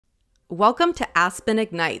Welcome to Aspen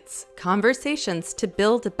Ignites, Conversations to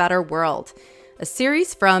Build a Better World, a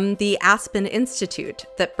series from the Aspen Institute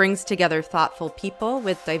that brings together thoughtful people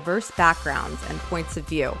with diverse backgrounds and points of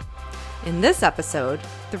view. In this episode,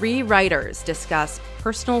 3 writers discuss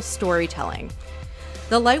personal storytelling.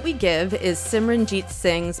 The light we give is Simran Jeet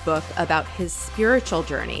Singh's book about his spiritual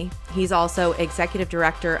journey. He's also executive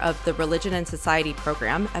director of the Religion and Society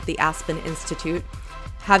program at the Aspen Institute.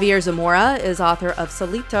 Javier Zamora is author of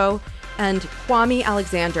Solito, and Kwame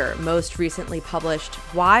Alexander most recently published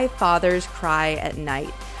Why Fathers Cry at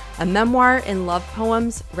Night, a memoir in love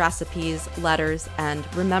poems, recipes, letters, and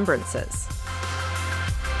remembrances.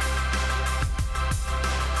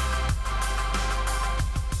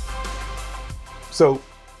 So,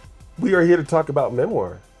 we are here to talk about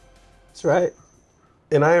memoir. That's right.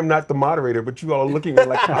 And I am not the moderator, but you all are looking at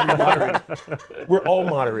me like I'm the moderator. We're all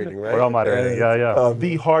moderating, right? We're all moderating, yeah.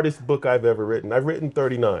 The hardest book I've ever written. I've written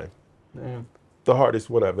 39. Damn. The hardest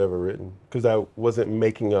one I've ever written. Because I wasn't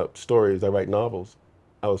making up stories. I write novels.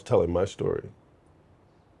 I was telling my story.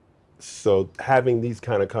 So having these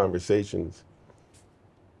kind of conversations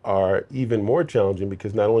are even more challenging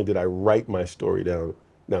because not only did I write my story down,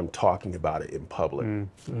 now I'm talking about it in public.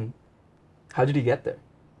 How did you get there?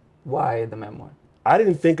 Why the memoir? I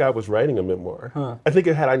didn't think I was writing a memoir. Huh. I think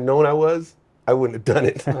had I known I was, I wouldn't have done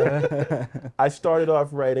it. I started off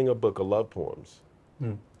writing a book of love poems,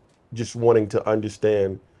 just wanting to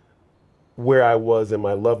understand where I was in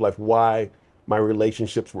my love life, why my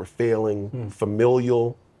relationships were failing,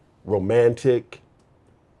 familial, romantic.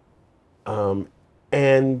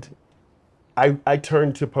 And I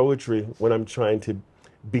turn to poetry when I'm trying to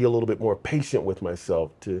be a little bit more patient with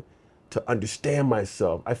myself, to understand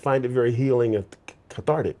myself. I find it very healing and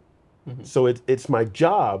cathartic. So it's my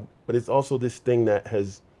job, but it's also this thing that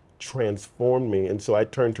has transformed me. And so I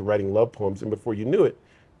turned to writing love poems, and before you knew it,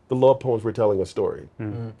 the love poems were telling a story.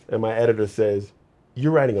 And my editor says,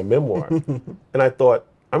 "You're writing a memoir." And I thought,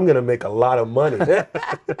 I'm gonna make a lot of money.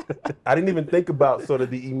 I didn't even think about sort of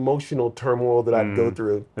the emotional turmoil that I'd go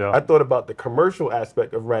through. Yeah. I thought about the commercial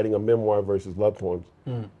aspect of writing a memoir versus love poems.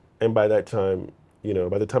 And by that time,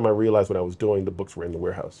 by the time I realized what I was doing, the books were in the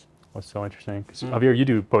warehouse. That's so interesting. Javier, you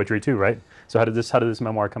do poetry too, right? So how did this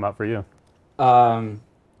memoir come out for you?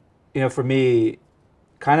 For me,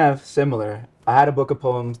 kind of similar. I had a book of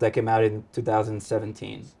poems that came out in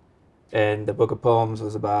 2017. And the book of poems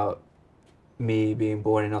was about me being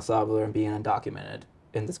born in El Salvador and being undocumented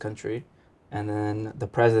in this country. And then the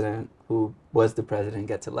president, who was the president,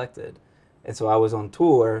 gets elected. And so I was on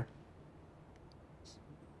tour,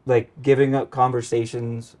 like giving up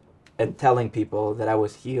conversations and telling people that I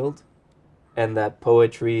was healed and that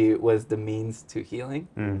poetry was the means to healing.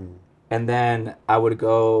 And then I would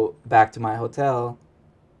go back to my hotel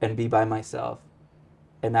and be by myself.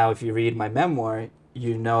 And now if you read my memoir,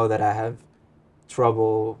 you know that I have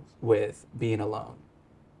trouble with being alone.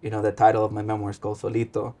 The title of my memoir is called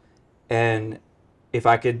Solito. And if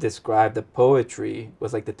I could describe, the poetry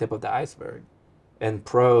was like the tip of the iceberg. And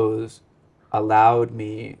prose allowed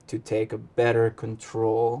me to take a better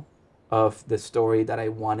control of the story that I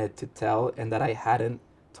wanted to tell and that I hadn't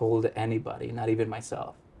told anybody, not even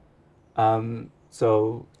myself.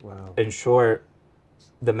 So in short,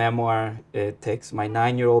 the memoir, it takes my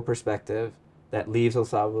 9-year-old perspective that leaves El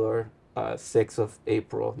Salvador 6th of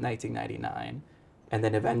April, 1999. And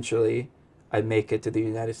then eventually I make it to the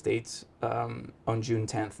United States on June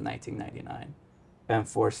 10th, 1999. And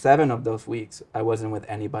for 7 of those weeks, I wasn't with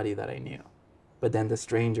anybody that I knew. But then the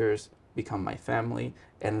strangers become my family.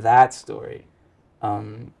 And that story,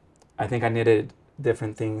 I think I needed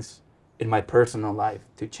different things in my personal life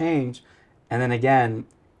to change. And then again,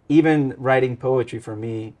 even writing poetry for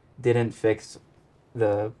me didn't fix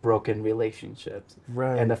the broken relationships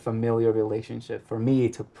and the familiar relationship. For me,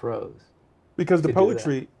 it took prose. Because the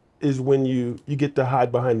poetry is when you get to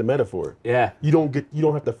hide behind the metaphor. Yeah. You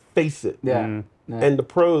don't have to face it. Yeah. And the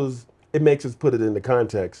prose, it makes us put it into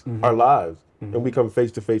context, our lives, and we come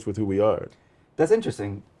face to face with who we are. That's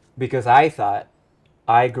interesting, because I thought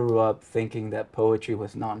I grew up thinking that poetry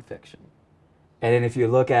was nonfiction. And then if you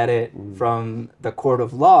look at it from the court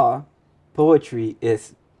of law, poetry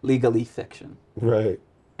is legally fiction. Right.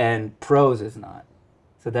 And prose is not.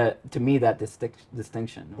 So that, to me, that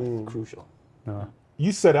distinction was crucial.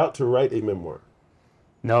 You set out to write a memoir.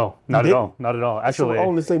 No, not at all. Not at all. Actually, so we're all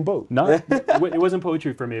in the same boat. No, it wasn't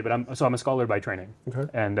poetry for me, but I'm a scholar by training. Okay.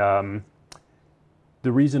 And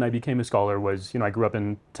the reason I became a scholar was, I grew up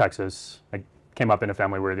in Texas. I came up in a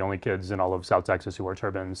family where we're the only kids in all of South Texas who wore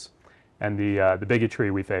turbans. And the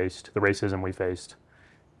bigotry we faced, the racism we faced,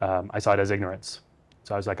 I saw it as ignorance.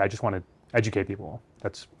 So I was like, I just want to educate people.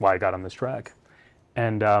 That's why I got on this track.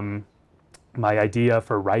 And my idea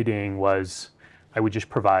for writing was I would just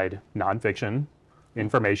provide nonfiction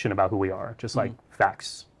information about who we are, just like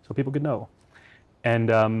facts, so people could know.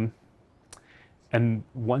 And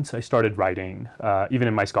once I started writing, even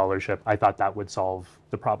in my scholarship, I thought that would solve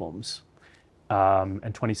the problems. And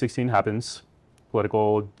 2016 happens,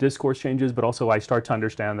 political discourse changes, but also I start to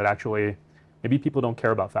understand that actually maybe people don't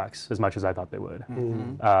care about facts as much as I thought they would.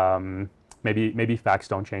 Maybe facts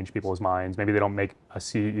don't change people's minds. Maybe they don't make us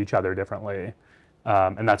see each other differently.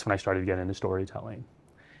 And that's when I started getting into storytelling.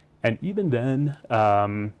 And even then,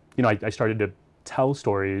 I started to tell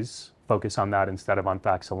stories, focus on that instead of on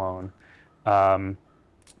facts alone. But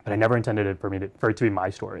I never intended it for it to be my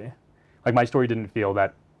story. Like, my story didn't feel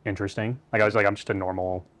that interesting. Like, I was like, I'm just a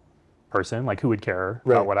normal person. Like, who would care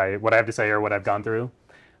about what I have to say or what I've gone through?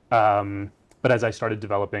 But as I started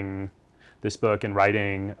developing this book and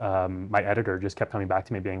writing, my editor just kept coming back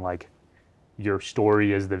to me being like, your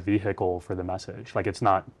story is the vehicle for the message. Like, it's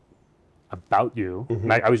not about you.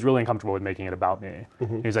 And I was really uncomfortable with making it about me.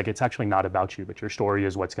 He's like, it's actually not about you, but your story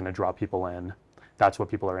is what's going to draw people in. That's what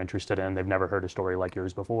people are interested in. They've never heard a story like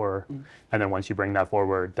yours before. And then once you bring that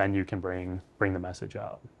forward, then you can bring the message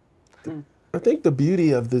out. I think the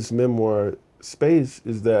beauty of this memoir space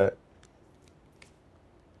is that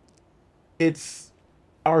it's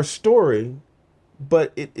our story,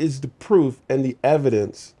 but it is the proof and the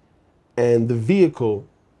evidence and the vehicle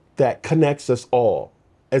that connects us all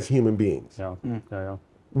as human beings. Yeah.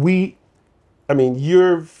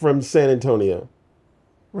 You're from San Antonio,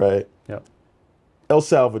 right? Yeah. El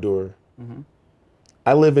Salvador.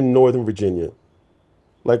 I live in Northern Virginia.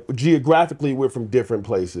 Like, geographically, we're from different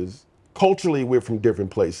places. Culturally, we're from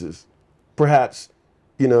different places. Perhaps,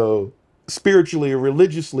 spiritually or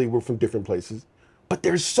religiously, we're from different places. But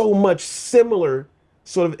there's so much similar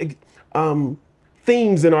sort of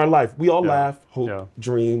themes in our life. We all laugh, hope,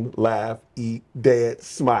 dream, laugh, eat, dance,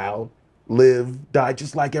 smile, live, die,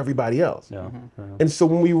 just like everybody else. And so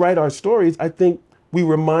when we write our stories, I think we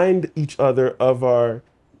remind each other of our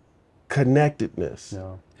connectedness.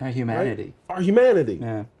 Our humanity. Right? Our humanity.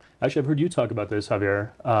 Yeah. Actually, I've heard you talk about this,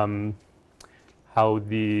 Javier, how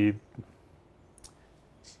the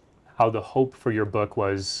hope for your book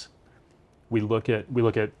was we look at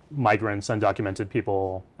migrants, undocumented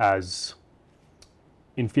people as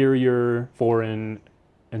inferior, foreign,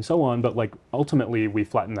 and so on, but like ultimately we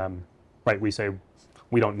flatten them, right? We say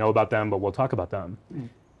we don't know about them, but we'll talk about them.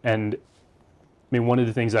 And one of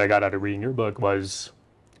the things that I got out of reading your book was,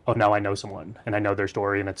 oh, now I know someone and I know their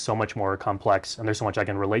story, and it's so much more complex, and there's so much I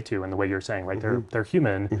can relate to in the way you're saying, right? They're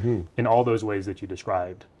human in all those ways that you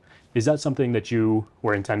described. Is that something that you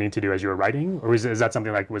were intending to do as you were writing, or is that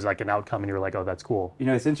something like was like an outcome and you were like, oh, that's cool?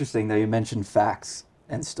 It's interesting that you mentioned facts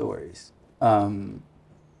and stories.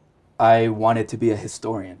 I wanted to be a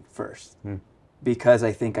historian first because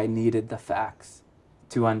I think I needed the facts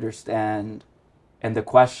to understand. And the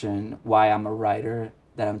question why I'm a writer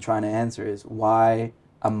that I'm trying to answer is, why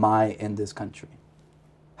am I in this country?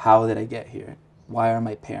 How did I get here? Why are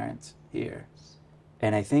my parents here?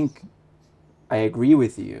 And I think I agree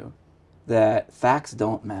with you that facts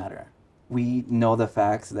don't matter. We know the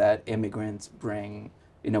facts that immigrants bring.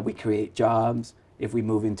 We create jobs. If we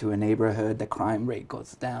move into a neighborhood, the crime rate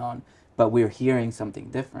goes down. But we're hearing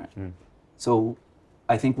something different. So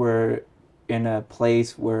I think we're in a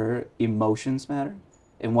place where emotions matter.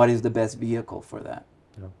 And what is the best vehicle for that?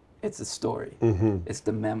 It's a story. It's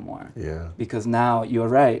the memoir. Because now, you're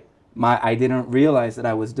right, I didn't realize that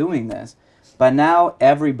I was doing this. But now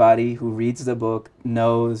everybody who reads the book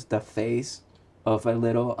knows the face of a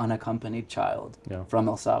little unaccompanied child from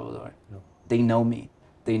El Salvador. They know me.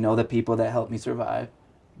 They know the people that helped me survive.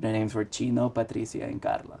 Their names were Chino, Patricia, and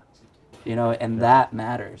Carla. And that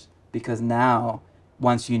matters, because now,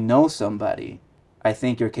 once you know somebody, I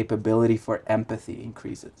think your capability for empathy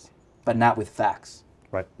increases, but not with facts.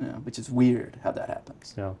 Right. Which is weird how that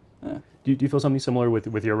happens. Do you feel something similar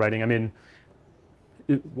with your writing?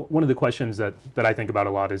 One of the questions that I think about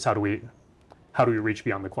a lot is how do we reach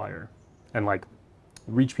beyond the choir and like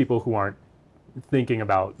reach people who aren't thinking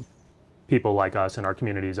about people like us in our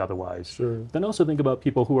communities otherwise. Then also think about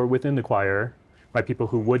people who are within the choir, right? People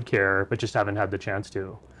who would care but just haven't had the chance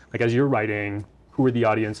to. Like, as you're writing, who are the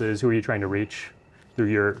audiences? Who are you trying to reach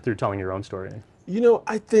through telling your own story?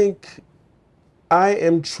 I think I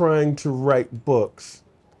am trying to write books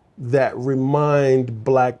that remind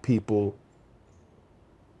Black people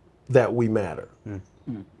that we matter.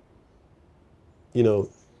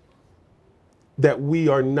 That we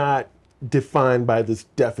are not defined by this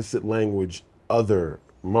deficit language, other,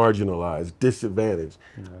 marginalized, disadvantaged.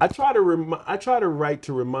 Yeah. I try to write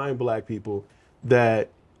to remind Black people that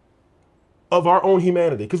of our own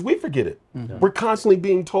humanity, because we forget it. We're constantly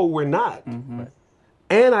being told we're not. Mm-hmm.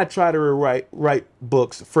 And I try to write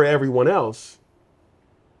books for everyone else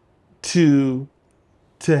to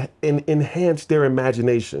enhance their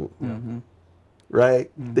imagination. Mm-hmm.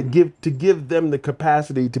 Right? Mm-hmm. To give them the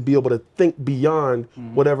capacity to be able to think beyond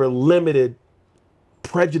whatever limited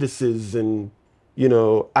prejudices and, you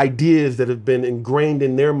know, ideas that have been ingrained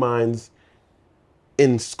in their minds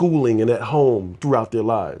in schooling and at home throughout their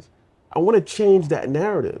lives. I want to change that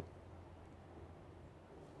narrative.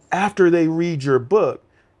 After they read your book,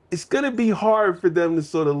 it's going to be hard for them to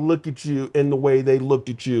sort of look at you in the way they looked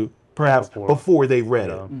at you perhaps before they read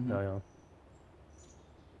it. Mm-hmm. Yeah.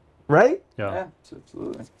 Right? Yeah,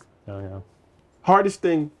 absolutely. Yeah. Hardest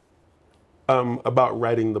thing about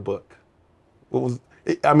writing the book? What was?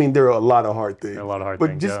 I mean, there are a lot of hard things. There are a lot of hard but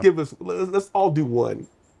things. But just yeah. give us. Let's all do one.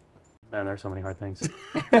 Man, there's so many hard things.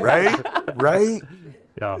 Right? Right?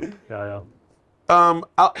 Yeah.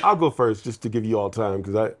 I'll go first just to give you all time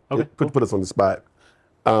because put us on the spot.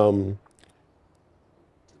 I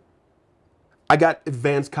got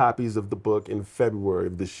advanced copies of the book in February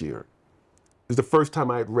of this year. It was the first time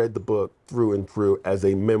I had read the book through and through as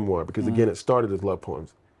a memoir because again, it started as love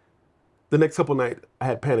poems. The next couple nights, I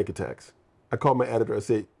had panic attacks. I called my editor. I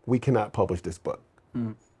said, "We cannot publish this book.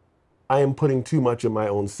 I am putting too much of my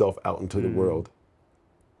own self out into the world.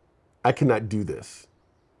 I cannot do this."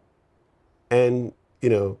 And, you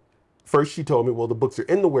know, first she told me, well, the books are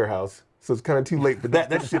in the warehouse, so it's kind of too late, but that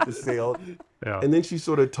ship has sailed. Yeah. And then she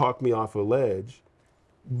sort of talked me off a ledge.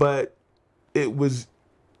 But it was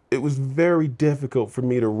very difficult for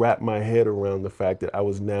me to wrap my head around the fact that I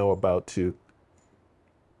was now about to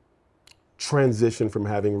transition from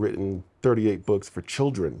having written 38 books for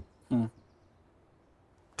children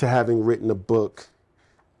to having written a book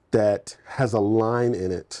that has a line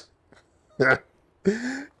in it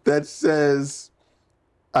that says,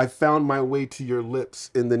 "I found my way to your lips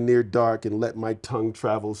in the near dark and let my tongue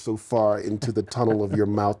travel so far into the tunnel of your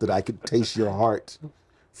mouth that I could taste your heart,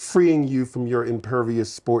 freeing you from your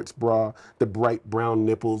impervious sports bra, the bright brown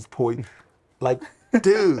nipples point." Like,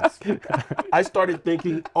 dudes, I started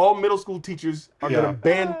thinking all middle school teachers are gonna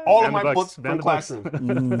ban all of my books from classrooms.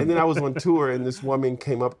 And then I was on tour and this woman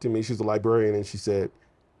came up to me, she's a librarian, and she said,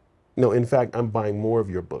 "No, in fact, I'm buying more of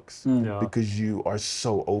your books because you are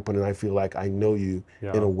so open and I feel like I know you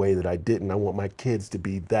in a way that I didn't. I want my kids to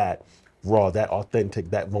be that raw, that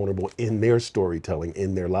authentic, that vulnerable in their storytelling,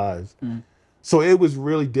 in their lives." So it was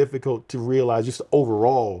really difficult to realize just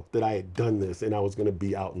overall that I had done this and I was gonna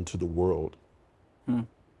be out into the world.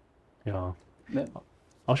 Yeah.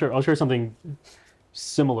 I'll share something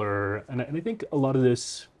similar, and I think a lot of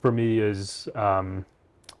this for me is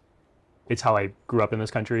it's how I grew up in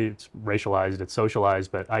this country. It's racialized, it's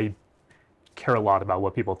socialized, but I care a lot about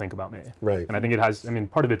what people think about me. Right. And I think it has, I mean,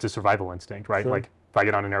 part of it's a survival instinct, right? Sure. Like if I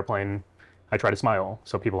get on an airplane, I try to smile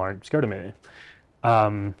so people aren't scared of me.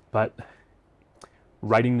 But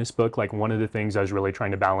writing this book, like one of the things I was really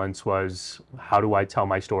trying to balance was how do I tell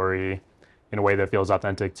my story in a way that feels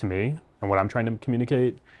authentic to me and what I'm trying to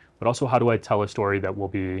communicate, but also how do I tell a story that will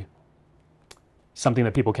be something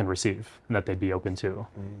that people can receive and that they'd be open to.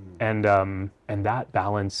 And that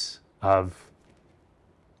balance of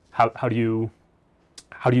how do you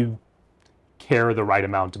care the right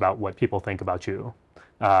amount about what people think about you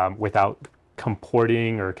without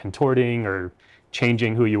comporting or contorting or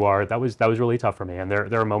changing who you are. That was really tough for me. And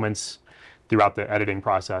there are moments throughout the editing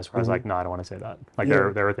process where I was like, no, I don't want to say that. Like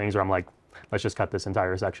there are things where I'm like, let's just cut this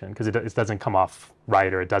entire section because it doesn't come off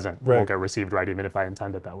right, or it won't get received right, even if I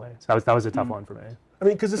intend it that way. So that was a tough one for me. I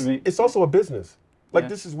mean, because it's also a business. Like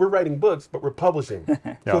we're writing books, but we're publishing.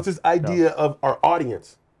 So it's this idea of our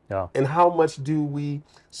audience. Yeah. And how much do we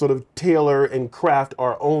sort of tailor and craft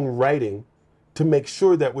our own writing to make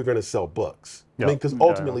sure that we're going to sell books? I mean, because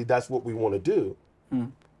ultimately that's what we want to do.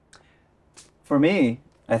 For me,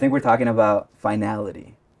 I think we're talking about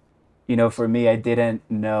finality. You know, for me, I didn't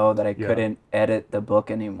know that I couldn't edit the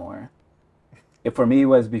book anymore. For me, it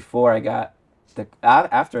was before I got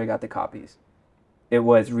after I got the copies. It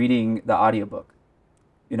was reading the audiobook.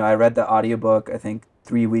 You know, I read the audiobook, I think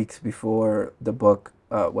 3 weeks before the book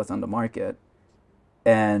was on the market.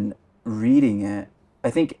 And reading it, I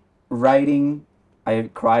think writing, I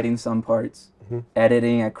cried in some parts.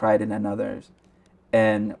 Editing, I cried in others.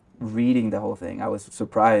 And reading the whole thing, I was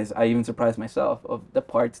surprised. I even surprised myself of the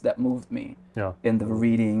parts that moved me in the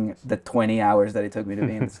reading, the 20 hours that it took me to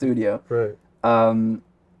be in the studio. Right.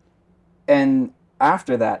 And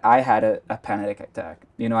after that, I had a panic attack.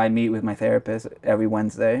 You know, I meet with my therapist every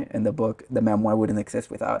Wednesday, and the memoir wouldn't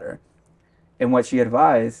exist without her. And what she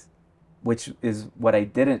advised, which is what I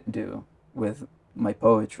didn't do with my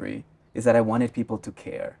poetry, is that I wanted people to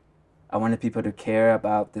care. I wanted people to care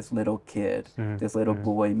about this little kid, this little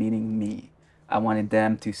boy, meaning me. I wanted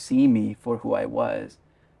them to see me for who I was.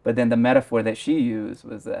 But then the metaphor that she used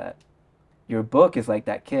was that your book is like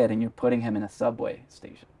that kid and you're putting him in a subway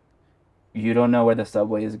station. You don't know where the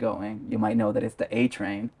subway is going. You might know that it's the A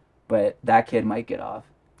train, but that kid might get off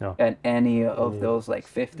at any of those like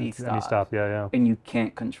 50 stops. Any stop, yeah. And you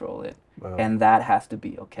can't control it. Wow. And that has to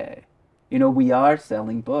be okay. You know, we are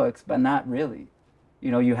selling books, but not really.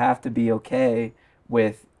 You know, you have to be okay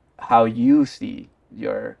with how you see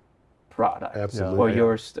your product. Absolutely. Or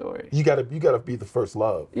your story. You gotta be the first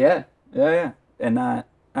love. Yeah. And not,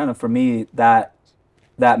 I don't know, for me, that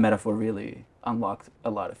metaphor really unlocked a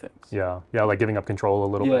lot of things. Yeah, like giving up control a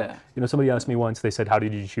little bit. You know, somebody asked me once, they said, how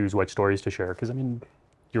did you choose what stories to share? Because, I mean,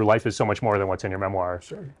 your life is so much more than what's in your memoir.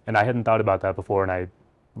 Sure. And I hadn't thought about that before, and I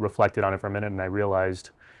reflected on it for a minute, and I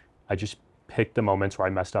realized I just picked the moments where I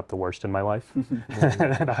messed up the worst in my life.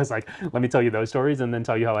 And I was like, let me tell you those stories and then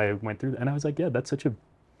tell you how I went through. And I was like, yeah, that's such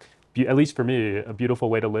at least for me, a beautiful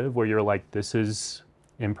way to live, where you're like, this is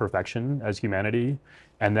imperfection as humanity.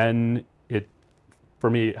 And then for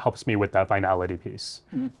me, it helps me with that finality piece,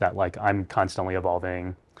 that like I'm constantly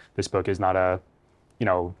evolving. This book is not a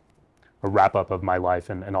wrap up of my life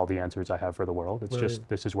and all the answers I have for the world. It's just,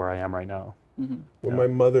 this is where I am right now. When my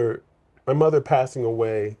mother passing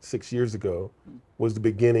away 6 years ago was the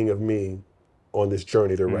beginning of me on this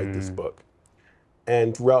journey to write this book.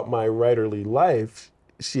 And throughout my writerly life,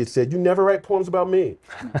 she had said, you never write poems about me.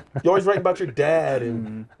 You always write about your dad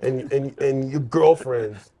and your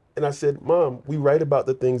girlfriends. And I said, Mom, we write about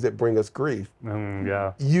the things that bring us grief.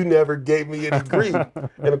 You never gave me any grief.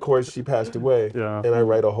 And of course, she passed away. And I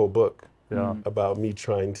write a whole book about me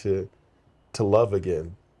trying to love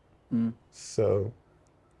again. So,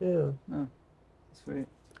 yeah. Oh, sweet.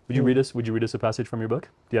 Would you read us a passage from your book?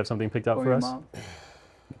 Do you have something picked out for us? Mom.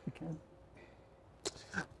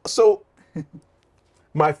 So,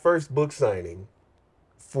 my first book signing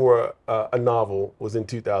for a novel was in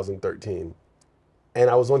 2013. And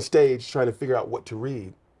I was on stage trying to figure out what to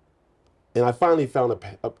read. And I finally found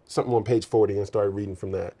something on page 40 and started reading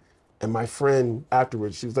from that. And my friend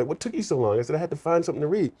afterwards, she was like, what took you so long? I said, I had to find something to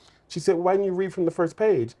read. She said, well, why didn't you read from the first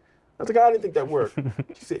page? I was like, I didn't think that worked.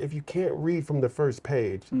 She said, if you can't read from the first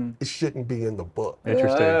page, it shouldn't be in the book.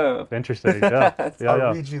 Interesting. Yeah.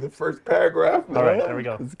 I'll read you the first paragraph. All right, there we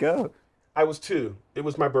go. Let's go. I was 2. It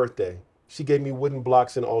was my birthday. She gave me wooden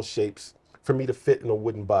blocks in all shapes for me to fit in a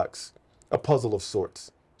wooden box, a puzzle of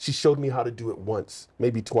sorts. She showed me how to do it once,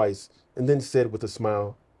 maybe twice, and then said with a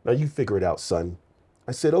smile, now you figure it out, son.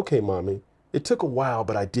 I said, okay, Mommy. It took a while,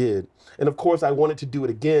 but I did. And of course, I wanted to do it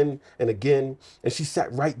again and again. And she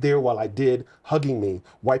sat right there while I did, hugging me,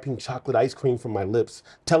 wiping chocolate ice cream from my lips,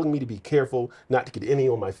 telling me to be careful not to get any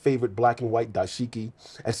on my favorite black and white dashiki.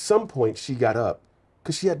 At some point, she got up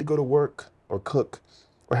because she had to go to work or cook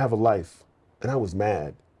or have a life. And I was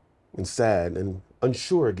mad and sad and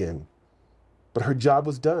unsure again. But her job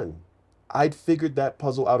was done. I'd figured that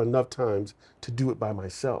puzzle out enough times to do it by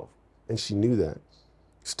myself. And she knew that.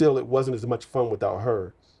 Still, it wasn't as much fun without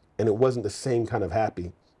her, and it wasn't the same kind of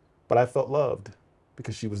happy, but I felt loved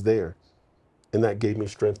because she was there, and that gave me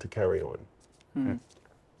strength to carry on.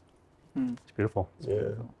 It's beautiful. Yeah.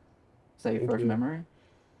 Is that your first memory?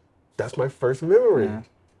 That's my first memory.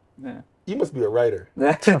 Yeah. You must be a writer.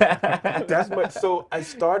 So I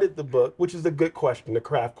started the book, which is a good question, the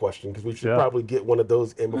craft question, because we should probably get one of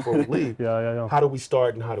those in before we leave. How do we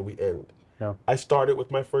start and how do we end? I started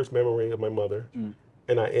with my first memory of my mother.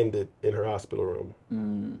 And I ended in her hospital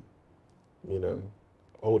room, you know,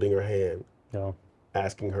 holding her hand,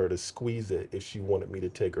 asking her to squeeze it if she wanted me to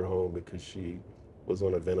take her home because she was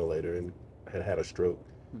on a ventilator and had had a stroke.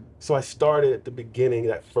 So I started at the beginning,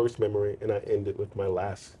 that first memory, and I ended with my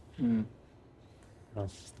last. Yeah.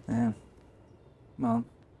 Well,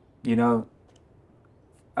 you know,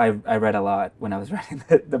 I read a lot when I was writing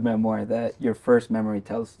the memoir that your first memory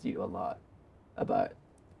tells you a lot about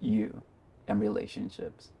you and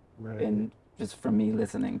relationships. Right. And just from me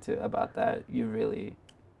listening to about that,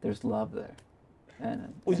 there's love there.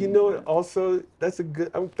 Well, you know, also, that's a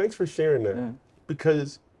good, thanks for sharing that.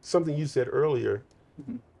 Because something you said earlier,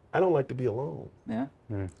 I don't like to be alone.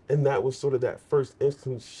 And that was sort of that first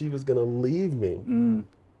instance she was going to leave me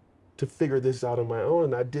to figure this out on my own.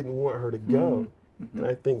 And I didn't want her to go. And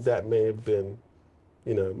I think that may have been,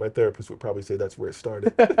 you know, my therapist would probably say that's where it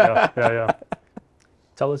started.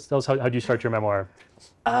 Tell us how'd you start your memoir?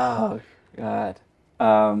 Oh, God.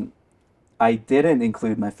 I didn't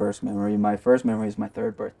include my first memory. My first memory is my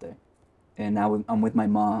 3rd birthday. And now I'm with my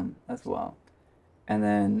mom as well. And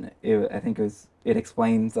then I think it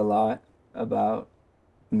explains a lot about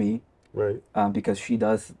me. Right. Because she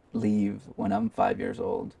does leave when I'm 5 years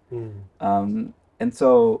old. Mm. And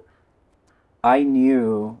so I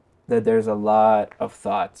knew that there's a lot of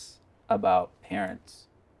thoughts about parents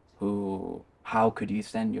who, how could you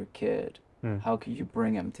send your kid? How could you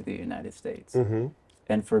bring him to the United States? Mm-hmm.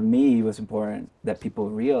 And for me, it was important that people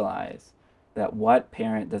realize that what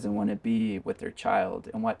parent doesn't want to be with their child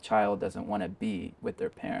and what child doesn't want to be with their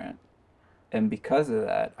parent. And because of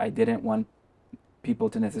that, I didn't want people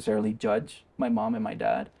to necessarily judge my mom and my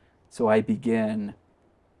dad. So I began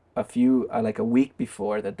like a week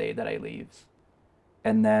before the day that I leave.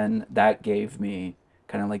 And then that gave me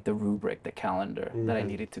kind of like the rubric, the calendar that I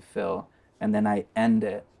needed to fill. And then I end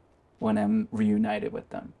it when I'm reunited with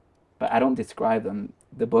them. But I don't describe them.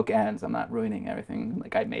 The book ends. I'm not ruining everything.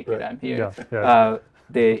 Like I make it. I'm here. Yeah.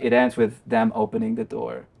 It ends with them opening the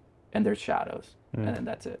door, and there's shadows, and then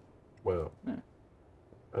that's it. Wow. Yeah.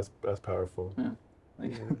 That's powerful. Yeah.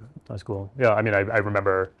 That's cool. Yeah, I mean, I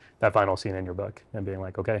remember that final scene in your book and being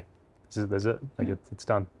like, okay, this is it. Like it's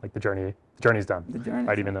done. Like the journey's done. The journey.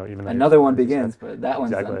 Right. Even though another one begins, but that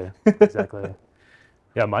one's exactly. done. Exactly.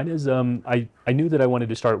 Yeah, mine is. I knew that I wanted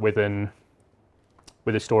to start with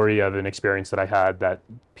a story of an experience that I had that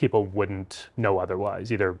people wouldn't know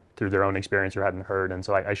otherwise, either through their own experience or hadn't heard. And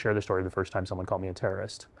so I share the story the first time someone called me a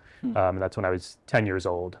terrorist. That's when I was 10 years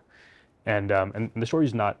old. And the story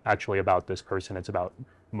is not actually about this person. It's about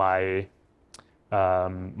my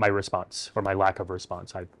response, or my lack of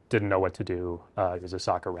response. I didn't know what to do. He was a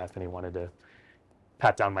soccer ref, and he wanted to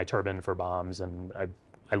pat down my turban for bombs, and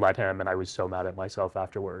I let him, and I was so mad at myself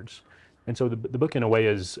afterwards. And so the book, in a way,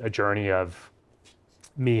 is a journey of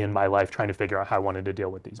me in my life trying to figure out how I wanted to deal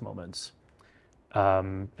with these moments.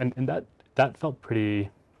 And that felt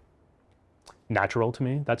pretty natural to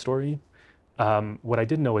me, that story. What I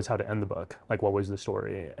didn't know is how to end the book, like what was the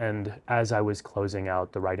story. And as I was closing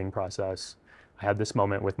out the writing process, I had this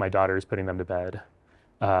moment with my daughters, putting them to bed.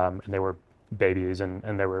 And they were babies, and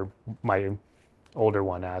my older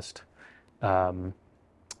one asked,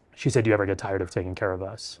 she said, "Do you ever get tired of taking care of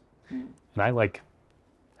us?" And I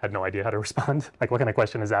had no idea how to respond. Like, what kind of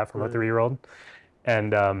question is that from a 3-year-old?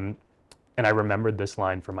 And I remembered this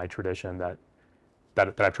line from my tradition that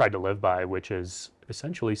I've tried to live by, which is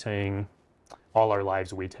essentially saying, all our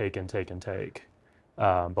lives we take and take and take.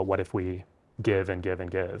 But what if we give and give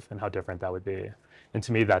and give, and how different that would be? And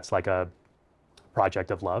to me, that's like a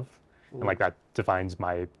project of love. And like that defines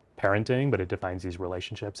my parenting, but it defines these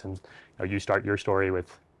relationships. And you start your story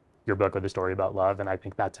with your book with a story about love. And I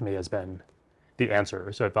think that to me has been the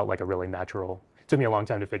answer. So it felt like a really natural, it took me a long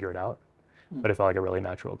time to figure it out, but it felt like a really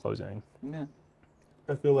natural closing. Yeah.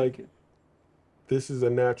 I feel like this is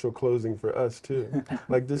a natural closing for us too.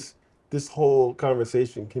 Like this whole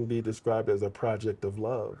conversation can be described as a project of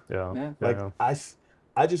love. Yeah. Like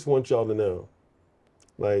I just want y'all to know,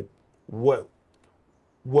 like what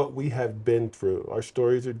we have been through. Our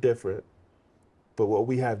stories are different, but what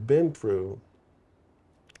we have been through,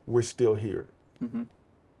 we're still here.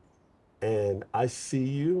 And I see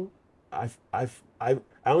you. I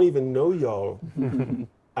don't even know y'all.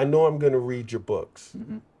 I know I'm gonna read your books,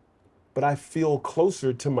 but I feel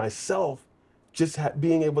closer to myself just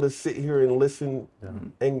being able to sit here and listen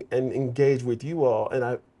and engage with you all.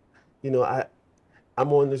 And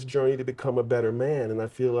I'm on this journey to become a better man, and I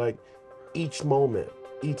feel like each moment,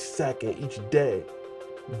 each second, each day,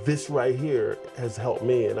 this right here has helped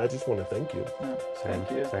me, and I just want to thank you.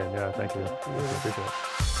 Thank you. Same, yeah, thank you. I appreciate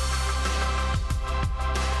it.